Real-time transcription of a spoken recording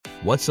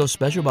What's so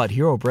special about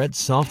Hero Bread's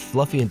soft,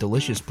 fluffy, and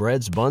delicious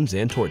breads, buns,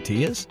 and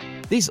tortillas?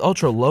 These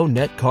ultra-low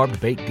net-carb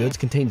baked goods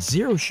contain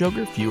zero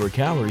sugar, fewer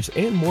calories,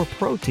 and more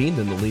protein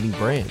than the leading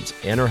brands,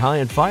 and are high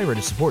in fiber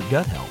to support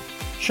gut health.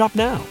 Shop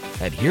now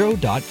at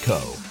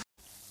hero.co.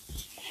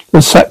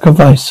 The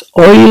Sacrifice.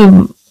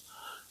 Oil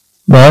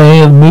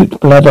my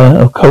mute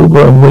bladder, a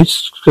cobra, and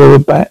whisk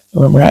of a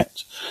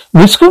rat.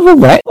 Whisk of a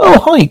rat? Oh,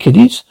 hi,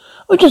 kiddies.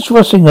 I'm just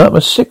rustling up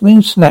a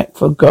sickening snack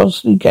for a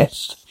ghastly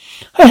guest.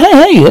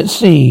 Hey, let's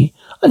see.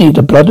 I need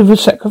the blood of a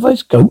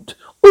sacrificed goat.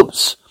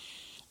 Oops.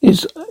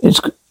 It's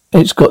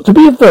got to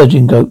be a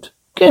virgin goat.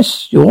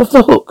 Guess you're off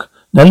the hook,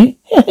 Nelly.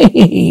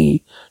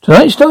 Hey.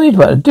 Tonight's story is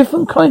about a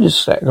different kind of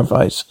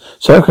sacrifice.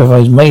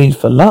 Sacrifice made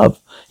for love.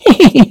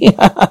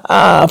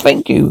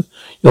 Thank you.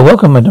 You're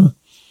welcome, madam.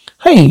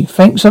 Hey,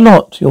 thanks a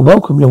lot. You're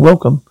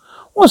welcome.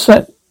 What's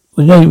that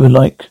we know you would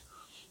like?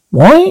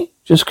 Why?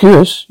 Just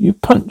curious. You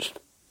punched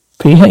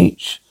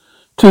PH.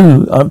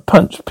 2. I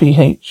punched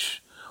PH.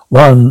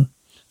 1.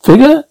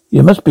 Figure?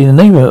 You must be the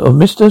neighbour of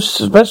Mr.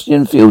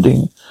 Sebastian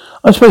Fielding.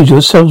 I suppose you're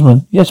a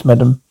salesman. Yes,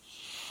 madam.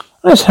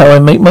 That's how I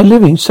make my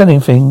living,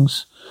 selling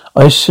things.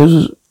 I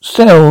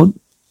sell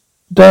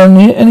damn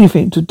near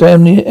anything to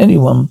damn near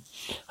anyone.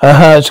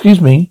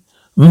 Excuse me.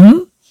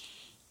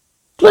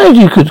 Glad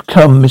you could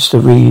come, Mr.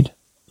 Reed.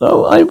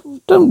 Though I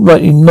don't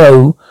rightly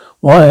know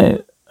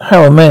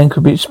how a man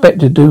could be expected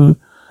to do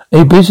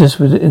a business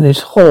with it in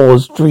this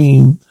whore's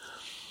dream.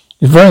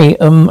 It's very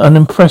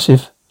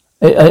unimpressive.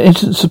 It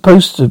isn't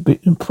supposed to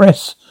be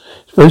impress.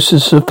 It's supposed to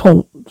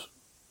support.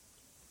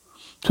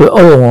 To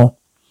awe.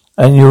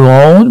 And you're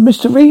all,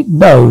 Mr. Reed?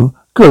 No.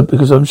 Good,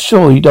 because I'm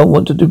sure you don't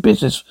want to do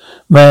business.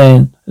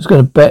 Man is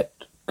going to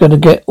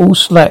get all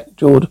slack,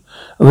 George,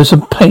 over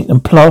some paint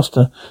and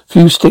plaster, a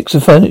few sticks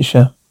of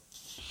furniture.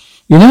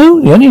 You know,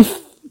 the only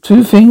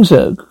two things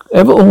that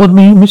ever awed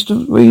me,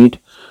 Mr. Reed,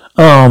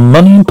 are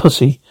money and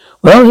pussy.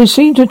 Well, they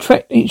seem to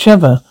attract each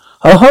other.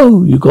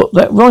 Ho, you got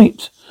that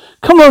right.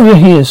 Come over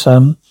here,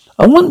 Sam.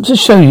 I want to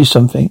show you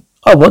something.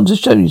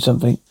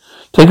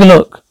 Take a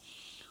look.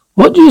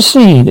 What do you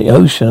see? The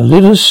ocean. A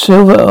little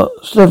silver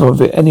sliver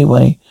of it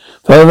anyway.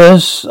 Further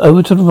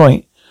over to the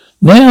right.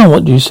 Now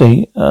what do you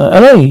see?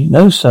 LA.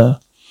 No, sir.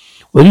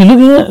 What are you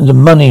looking at? The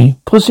money,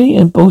 pussy,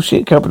 and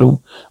bullshit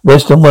capital.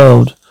 Western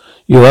world.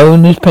 You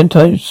own this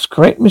penthouse,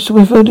 correct, Mr.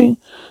 Fielding?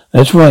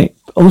 That's right.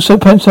 Also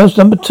penthouse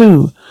number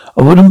 2.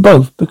 I wouldn't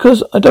both,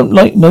 because I don't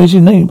like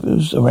noisy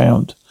neighbours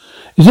around.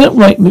 Is that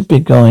right,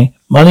 big guy?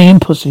 Money and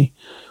pussy.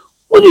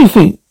 What do you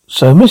think?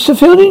 So, Mr.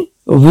 Fielding,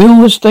 a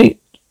real estate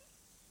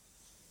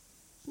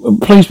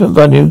placement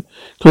value,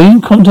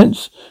 including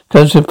contents,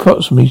 comes to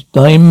approximately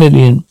 $9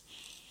 million.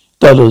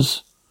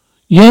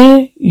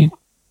 Yeah, you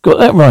got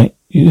that right.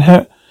 You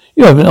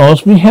haven't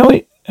asked me how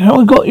I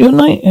got your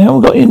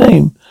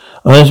name.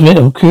 I admit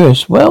I'm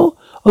curious. Well,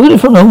 I got it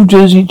from old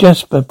Jersey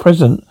Jasper,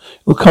 president of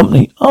your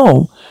company.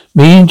 Oh,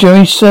 me and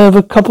Jerry served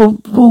a couple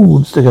of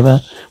boards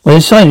together when I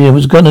decided I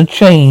was going to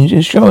change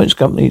insurance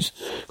companies.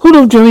 Good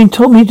old Jerry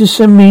told me to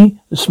send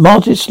me the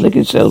smartest,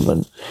 slickest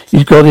salesman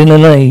he's got in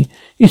LA.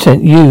 He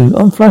sent you.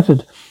 I'm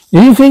flattered. The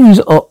only thing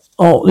is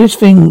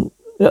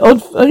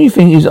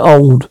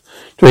old.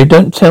 Jerry,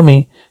 don't tell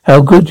me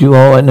how good you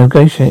are at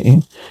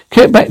negotiating.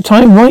 Kept back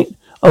time, right?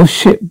 Oh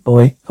shit,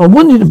 boy. If I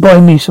wanted to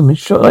buy me some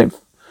insurance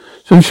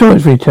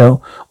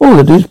retail, all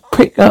I do is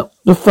pick up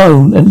the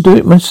phone and do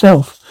it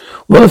myself.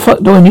 What the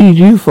fuck do I need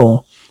you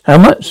for? How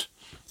much?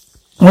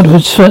 I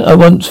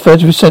want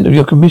 30% of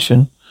your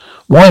commission.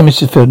 Why,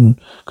 Mr. Fielding?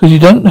 Because you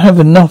don't have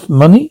enough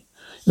money?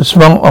 You're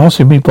smart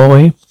asking me,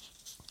 boy.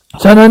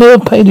 So I never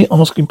pay the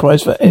asking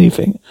price for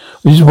anything,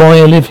 which is why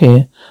I live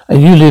here,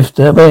 and you live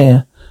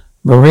there.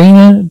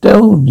 Marina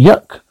Del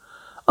Yuck.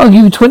 I'll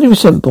give you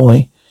 20%,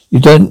 boy. You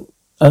don't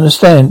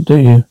understand, do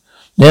you?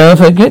 Now, if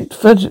I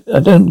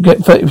don't get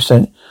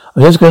 30%,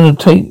 I'm just going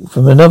to take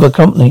from another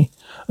company.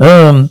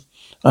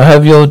 I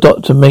have your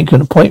doctor make an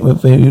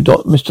appointment for you,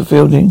 Mr.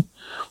 Fielding.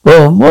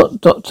 Well,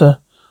 what doctor?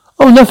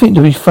 Oh, nothing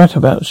to be fat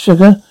about,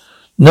 sugar.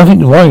 Nothing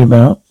to worry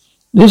about.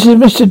 This is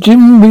Mr.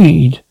 Jim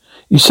Reed.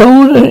 He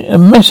sold a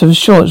mess of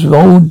insurance with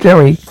old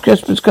Jerry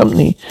Jasper's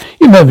company.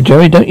 You remember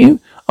Jerry, don't you?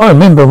 I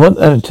remember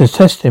to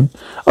test him.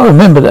 For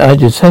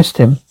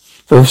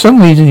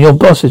some reason, your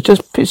boss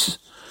just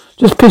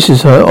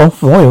pisses her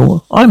off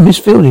royal. I'm Miss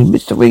Fielding,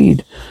 Mr.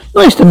 Reed.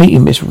 Nice to meet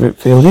you, Miss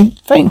Fielding.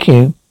 Thank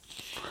you.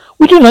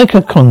 Would you like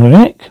a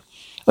cognac?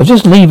 I'm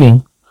just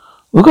leaving.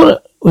 We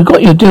got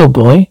your deal,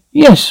 boy.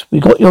 Yes, we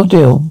got your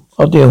deal.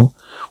 Our deal.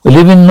 We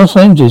live in Los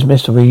Angeles,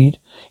 Mr. Reed.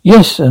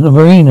 Yes, and a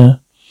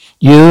marina.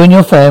 You and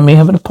your family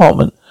have an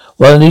apartment.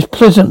 One of these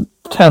pleasant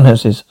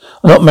townhouses.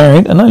 I'm not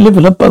married, and I live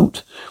in a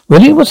boat.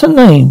 Really? What's the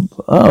name?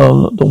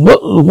 Oh, the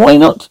why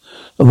not?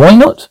 The why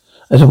not?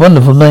 That's a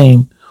wonderful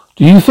name.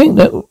 Do you think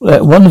that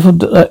wonderful,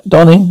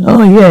 darling?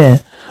 Oh, yeah.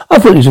 I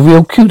thought it was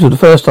real cute the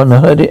first time I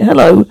heard it.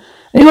 Hello.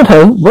 Anyone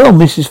home? Well,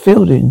 Mrs.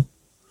 Fielding.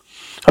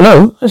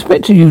 Hello. I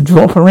expected you to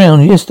drop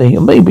around yesterday,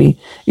 or maybe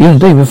even the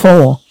day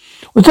before.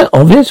 Was that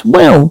obvious?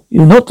 Well,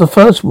 you're not the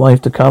first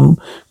wife to come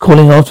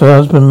calling after her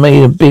husband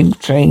made a big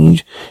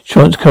change,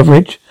 insurance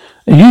coverage.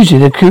 And usually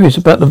they're curious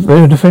about the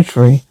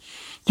beneficiary.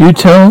 Do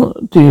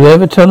you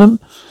ever tell them?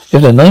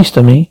 If they're nice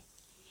to me.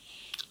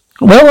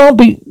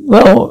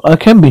 I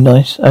can be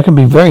nice. I can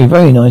be very,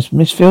 very nice.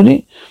 Miss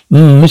Fielding?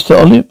 Mr.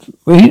 Olive?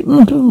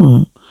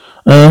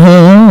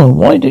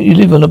 Why don't you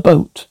live on a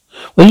boat?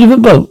 Well, you live on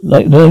a boat,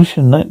 like the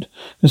ocean, that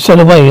can sail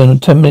away on a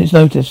 10 minutes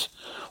notice.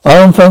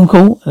 One phone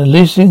call, and the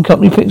leasing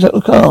company picks up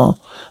the car.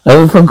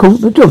 Another phone call,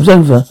 the job's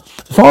over.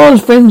 As far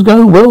as friends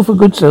go, well for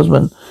good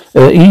salesmen.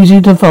 They're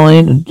easy to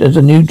find as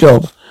a new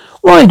job.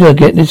 Why do I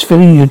get this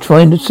feeling you're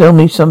trying to sell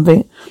me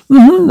something?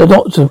 The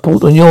doctor's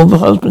report on your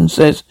husband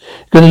says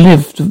you're going to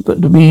live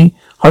to be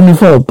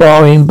 104,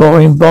 barring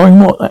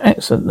what? An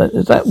accident.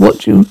 Is that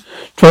what you're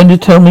trying to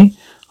tell me?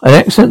 An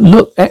accident?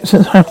 Look,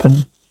 accidents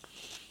happen.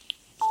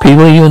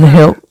 People even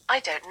help. I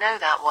don't know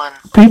that one.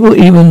 People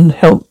even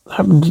help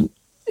them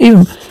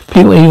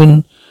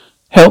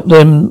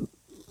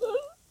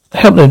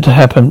to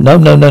happen.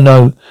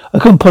 No. I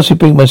couldn't possibly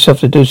bring myself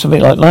to do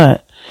something like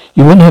that.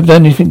 You wouldn't have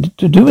done anything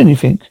to do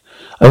anything.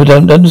 I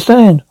don't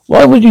understand.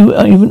 Why would you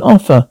even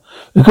offer?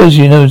 Because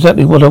you know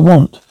exactly what I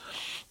want.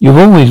 You've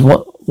always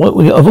what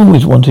I've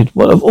always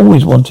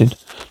wanted.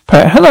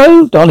 Pat,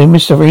 hello, darling,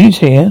 Mr. Reed's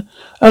here.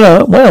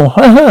 Hello.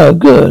 Well,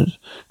 good.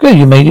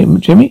 You made it,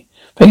 Jimmy.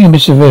 Thank you,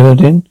 Mr.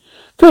 Fielding.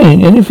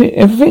 Bring anything?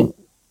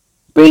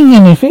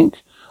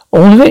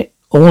 All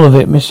of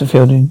it, Mr.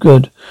 Fielding.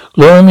 Good.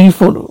 Gloria, me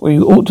thought we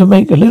ought to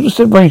make a little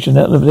celebration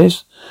out of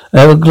this. And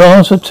have a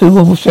glass or two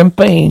of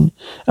champagne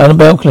out on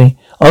the balcony.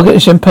 I'll get the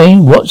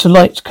champagne. Watch the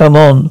lights come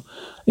on.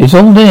 It's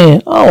all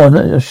there. Oh,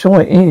 I'm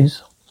sure it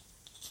is.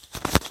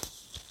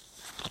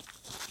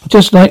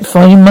 Just like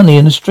finding money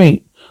in the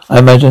street, I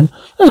imagine.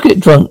 Let's get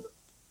drunk.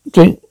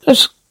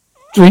 Let's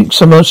drink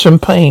some more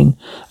champagne.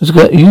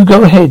 You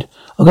go ahead.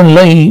 I'm going to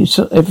lay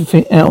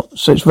everything out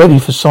so it's ready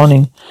for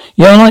signing.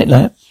 Yeah, I like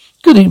that.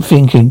 Good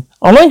thinking.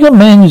 I like a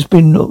man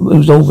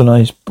who's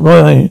organised.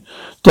 Right.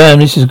 Damn,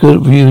 this is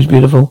good for you. It's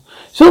beautiful.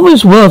 It's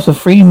almost worth the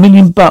 $3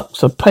 million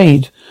I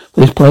paid for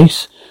this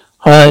place.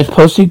 It's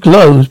positively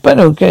glows.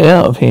 Better get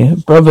out of here.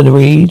 Brother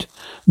Reed.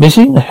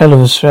 Missing? A hell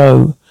of a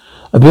show.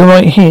 I'll be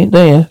right here,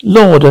 there.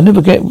 Lord, I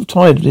never get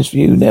tired of this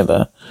view,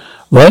 never.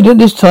 Right at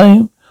this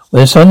time,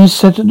 when the sun is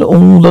set and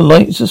all the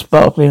lights are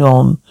sparkling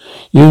on.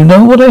 You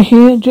know what I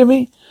hear,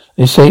 Jimmy?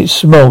 They say it's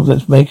smog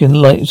that's making the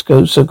lights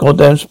go so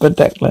goddamn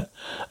spectacular.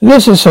 I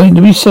guess there's something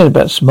to be said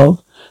about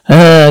smog.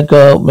 God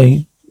help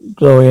me,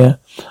 Gloria.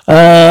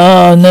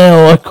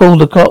 Now I call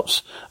the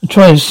cops and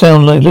try to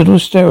sound like a little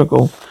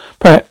hysterical.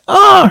 Parrot,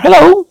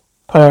 hello.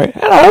 Parrot,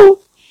 hello.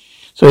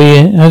 So he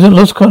hasn't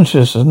lost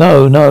consciousness.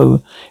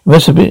 No.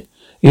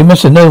 He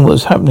must have known what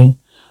was happening.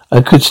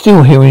 I could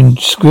still hear him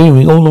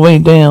screaming all the way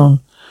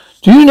down.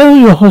 Do you know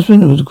your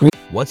husband was great?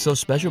 What's so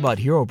special about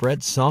Hero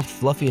Bread's soft,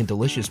 fluffy, and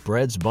delicious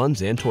breads,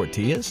 buns, and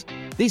tortillas?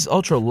 These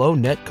ultra-low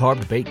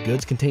net-carb baked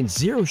goods contain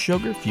zero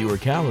sugar, fewer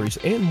calories,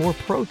 and more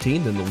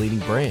protein than the leading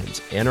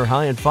brands, and are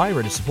high in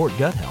fiber to support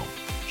gut health.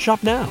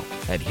 Shop now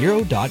at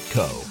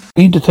hero.co.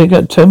 Need to take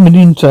out $10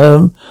 million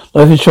term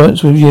life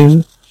insurance with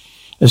you.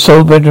 A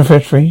sole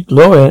beneficiary.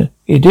 Gloria,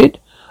 he did?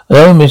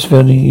 No, Miss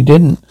Fielding, he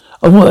didn't.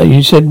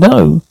 You said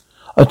no.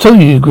 I told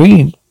you he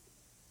agreed.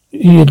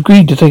 He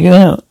agreed to take it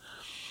out.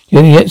 He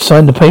hadn't yet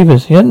signed the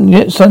papers.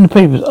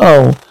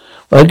 Oh,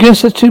 well, I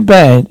guess that's too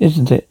bad,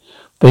 isn't it?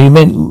 But he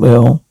meant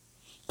well.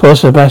 Poor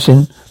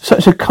Sebastian.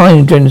 Such a kind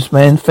and generous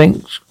man.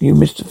 Thanks you,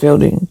 Mr.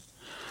 Fielding.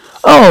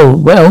 Oh,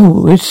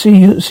 well, see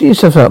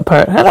yourself out,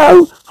 Parrot.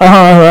 Hello.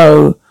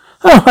 Hello.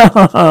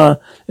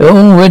 They're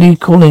already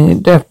calling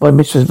it death by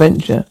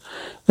misadventure.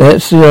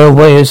 That's the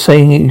way of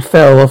saying he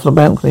fell off the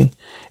balcony.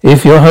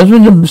 If your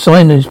husband had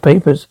signed those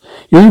papers,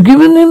 you'd have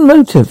given him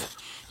motive.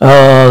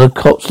 The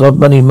cops love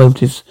money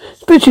motives,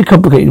 especially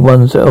complicated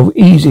ones that are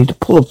easy to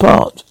pull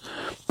apart.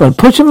 But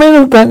push a man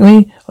on the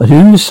balcony, and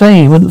who would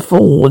say he wouldn't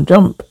fall and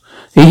jump?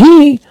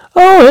 Hee.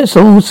 Oh, that's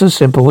all so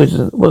simple,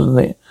 wasn't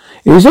it?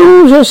 It was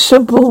all just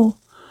simple.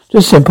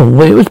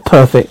 Well, it was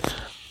perfect.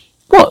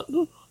 What?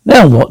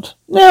 Now what?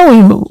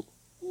 Now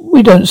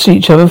we don't see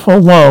each other for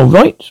a while,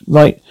 right?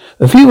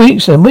 A few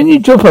weeks, and when you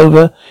drop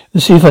over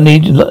and see if I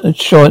need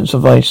insurance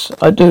advice,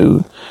 I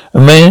do. A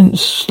man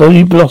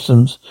slowly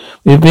blossoms.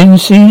 We've been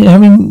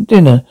having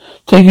dinner,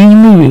 taking a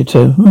movie or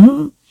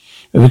two.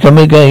 We become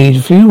engaged.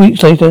 A few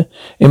weeks later,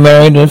 you're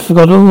married, and I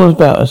forgot all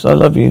about us. I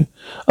love you.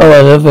 Oh,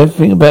 I love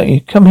everything about you.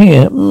 Come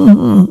here.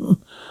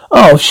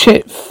 Oh,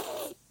 shit.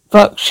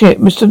 Fuck, shit.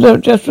 Mr.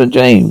 Jasper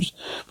James.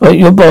 Right,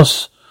 your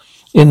boss.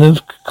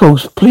 Of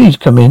course, please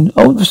come in.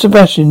 Oh,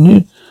 Sebastian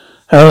knew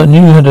how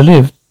to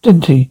live,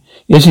 didn't he?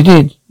 Yes, he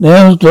did.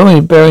 Now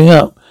Gloria bearing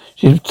up.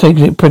 She's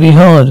taking it pretty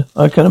hard,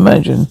 I can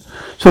imagine.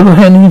 Sort of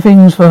handling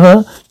things for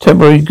her.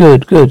 Temporary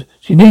good.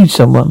 She needs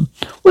someone.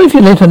 What if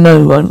you let her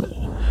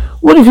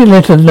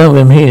know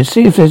I'm here?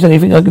 See if there's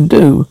anything I can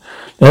do.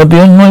 Then I'll be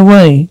on my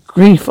way.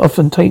 Grief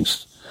often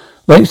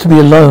likes to be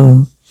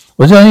alone.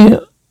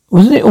 Wasn't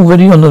it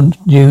already on the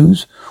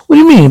news? What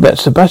do you mean about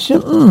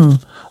Sebastian?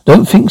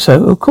 Don't think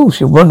so. Of course,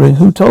 you're wondering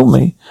who told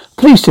me.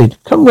 Police did.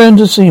 Come round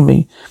to see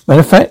me.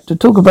 Matter of fact, to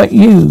talk about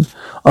you.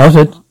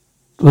 After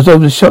was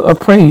over the shot, I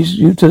praised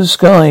you to the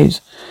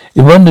skies.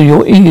 You wonder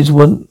your ears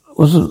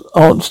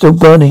aren't still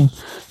burning.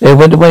 They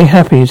went away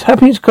happy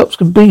as cops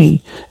can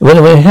be. They went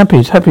away happy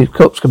as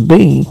cops can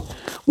be.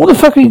 What the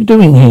fuck are you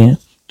doing here?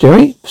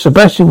 Jerry,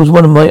 Sebastian was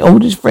one of my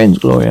oldest friends,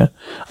 Gloria.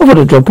 I thought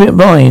I'd drop it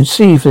by and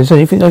see if there's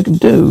anything I can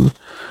do.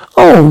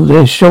 Oh,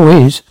 there sure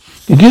is.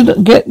 You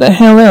get the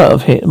hell out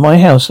of here, my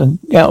house, and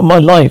out of my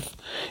life.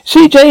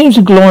 See, James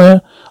and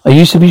Gloria, I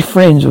used to be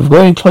friends,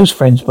 very close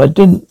friends, but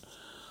they didn't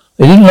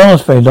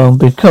last very long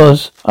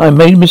because I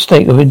made a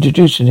mistake of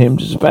introducing him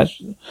to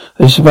Sebastian.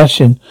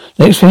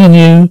 Next thing I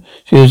knew,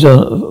 she was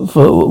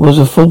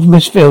a full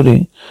Miss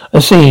Fielding. I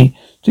see.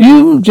 Do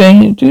you,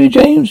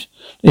 James?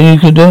 Then you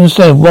can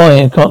understand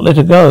why I can't let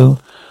her go.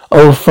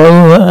 Oh,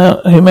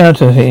 throw him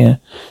out of here.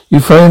 You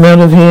throw him out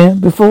of here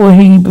before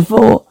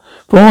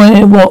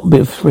I what,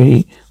 bit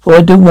free? Before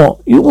I do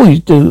what? You always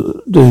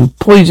do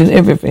poison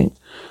everything.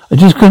 I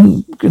just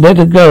couldn't let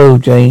her go,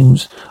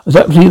 James. I was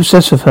absolutely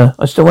obsessed with her.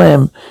 I still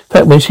am. In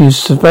fact, when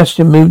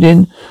Sebastian moved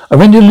in, I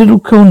rented a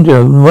little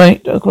condo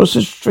right across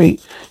the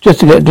street just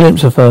to get a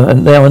glimpse of her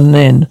and now and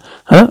then.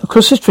 Huh?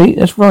 Across the street?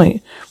 That's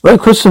right. Right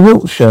across the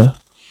Wiltshire.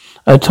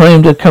 I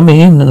timed her coming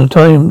in and her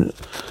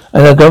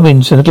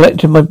going, so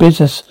neglected my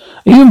business.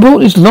 I even bought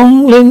this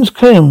long lens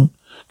camera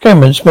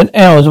and spent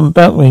hours on the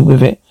balcony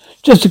with it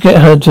just to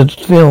get her to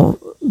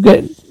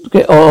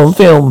get on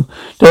film.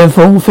 Doing a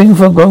full thing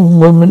for a grown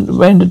woman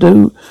around to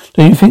do.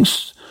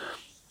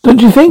 Don't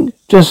you think?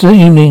 Just this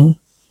evening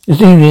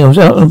I was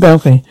out on the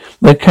balcony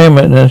with a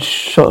camera and a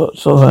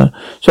shot of her.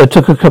 So I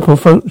took a couple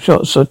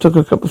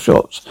of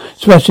shots.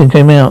 Sebastian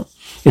came out.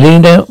 He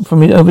leaned out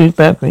from over his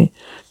balcony.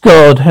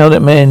 God, how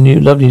that man knew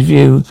loved his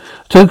view.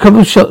 I took a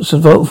couple of shots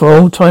for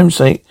old time's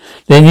sake.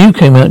 Then you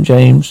came out,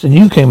 James.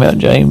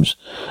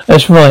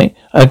 That's right.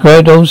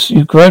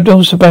 You grabbed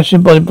old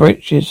Sebastian by the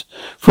breeches,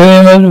 threw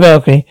him over the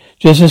balcony,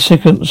 just as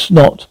sick as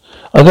snot.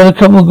 I got a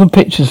couple of good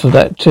pictures for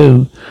that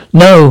too.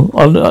 No,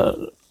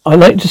 I'd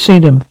like to see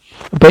them.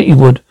 I bet you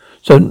would.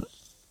 So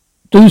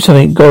do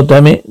something, God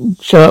damn it.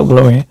 Shut up,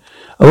 Gloria.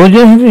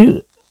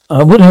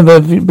 I would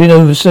have been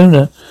over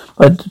sooner,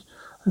 but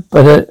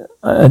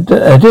I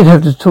did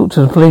have to talk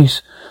to the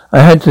police. I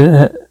had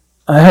to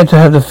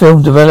have the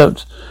film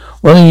developed.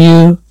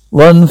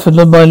 One for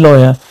my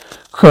lawyer.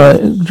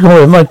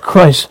 Gloria, my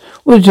Christ,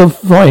 what is your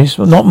price?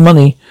 Well, not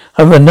money.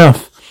 I have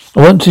enough.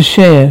 I want to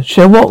share.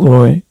 Share what,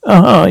 Gloria?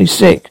 He's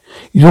sick.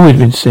 He's always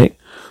been sick.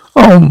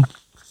 Oh,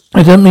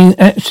 I don't mean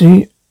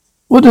actually.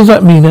 What does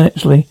that mean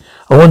actually?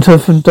 I want her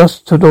from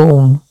dusk to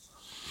dawn.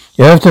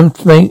 You have to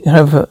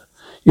have her.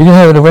 You can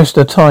have her the rest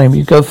of the time.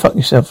 You go fuck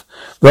yourself.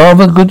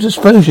 Rather good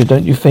exposure,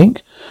 don't you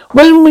think?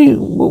 We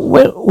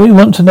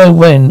want to know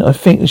when. I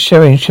think the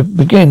sharing should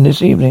begin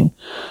this evening.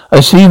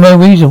 I see no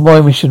reason why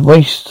we should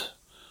waste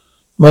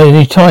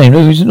any time.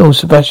 No reason at all,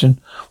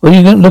 Sebastian. What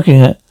are you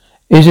looking at?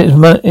 Is the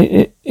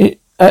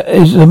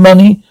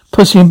money,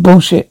 pussy and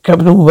bullshit,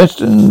 capital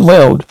Western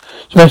world?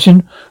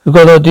 Sebastian, we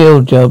got our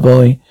deal, jail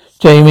boy.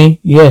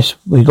 Jamie, yes,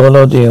 we got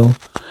our deal.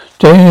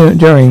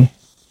 Jerry,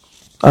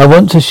 I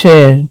want to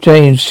share.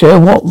 James, share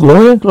what?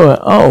 Gloria?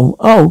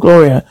 Oh,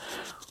 Gloria.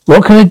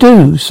 What can I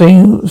do?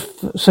 Same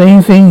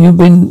thing you've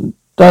been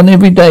done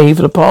every day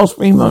for the past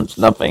 3 months.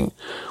 Nothing.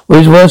 Well,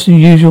 it's worse than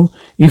usual.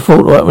 You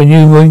thought like when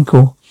you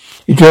wrinkle.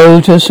 You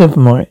drove to a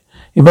supermarket.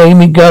 You made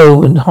me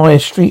go and hire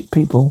street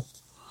people.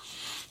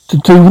 To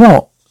do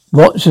what?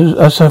 Watch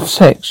us have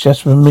sex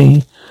just for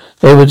me.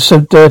 They were so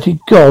dirty.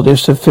 God, they were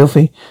so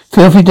filthy.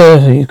 Filthy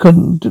dirty. You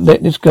couldn't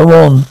let this go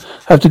on.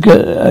 Got to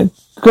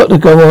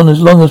go on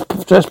as long as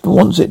Jasper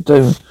wants it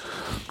to.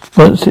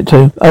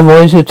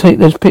 Otherwise he'll take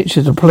those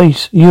pictures to the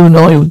police. You and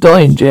I will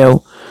die in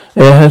jail.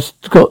 There has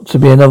got to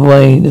be another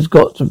way. There's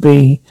got to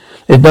be.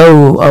 There's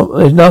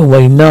no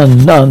way.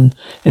 None.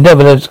 It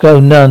never lets us go.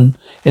 None.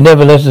 It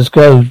never lets us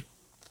go.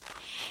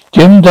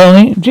 Jim,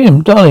 darling.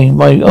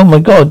 Oh my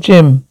God,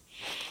 Jim.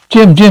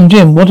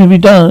 Jim, what have you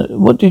done?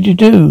 What did you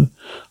do?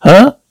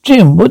 Huh?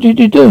 Jim, what did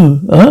you do?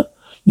 Huh?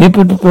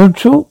 Nipple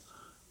brutal?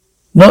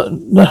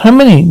 How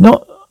many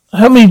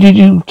did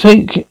you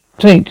take,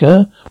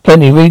 huh?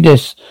 Plenty, read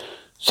this.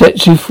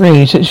 Sets you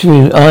free.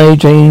 I,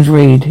 James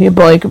Reed,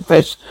 hereby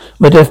confess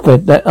my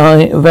deathbed that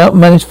I, without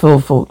malice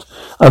forethought,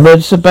 I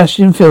murdered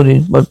Sebastian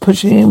Fielding by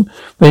pushing him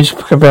from his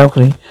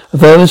balcony. I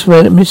further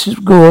swear that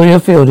Mrs. Gloria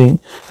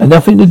Fielding had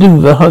nothing to do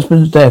with her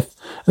husband's death.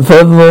 And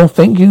furthermore,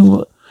 thank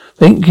you,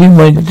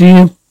 my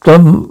dear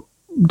dumb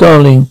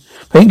darling.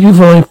 Thank you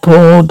for my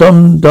poor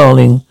dumb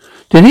darling.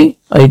 Did he?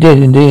 I did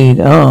indeed.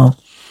 Ah.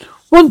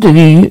 What did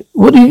he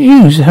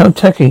use? How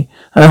tacky.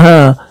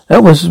 Aha.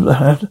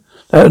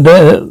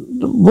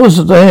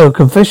 Was there a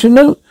confession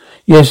note?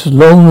 Yes,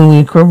 long and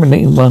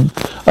incriminating one.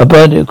 I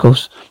burned it, of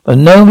course. But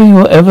nobody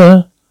will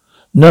ever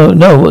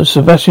know what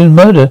Sebastian's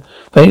murder,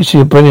 thanks to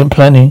your brilliant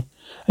planning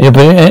and your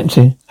brilliant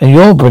acting.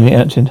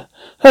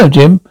 Hello,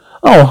 Jim.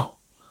 Oh,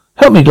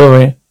 help me,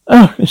 Gloria.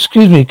 Oh,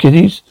 excuse me,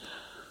 kiddies.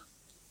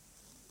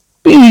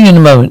 Be in a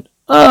moment.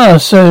 Ah,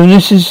 so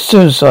this is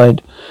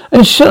suicide.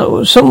 And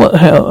somewhat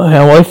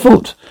how I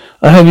thought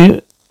I have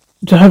you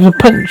to have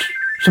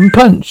some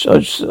punch.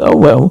 Oh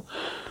well.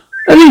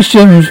 At least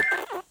Jim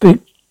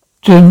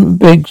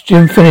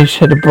finished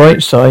had a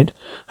bright side.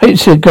 Hate to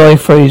see a guy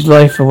throw his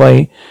life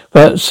away,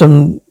 but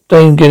some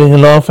dame getting a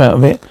laugh out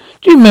of it.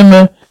 Do you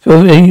remember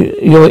your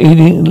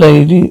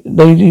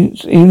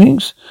ladies'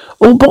 evenings?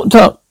 All booked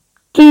up.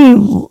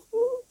 Do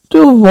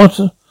what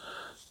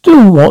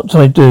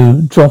I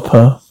do. Drop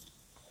her.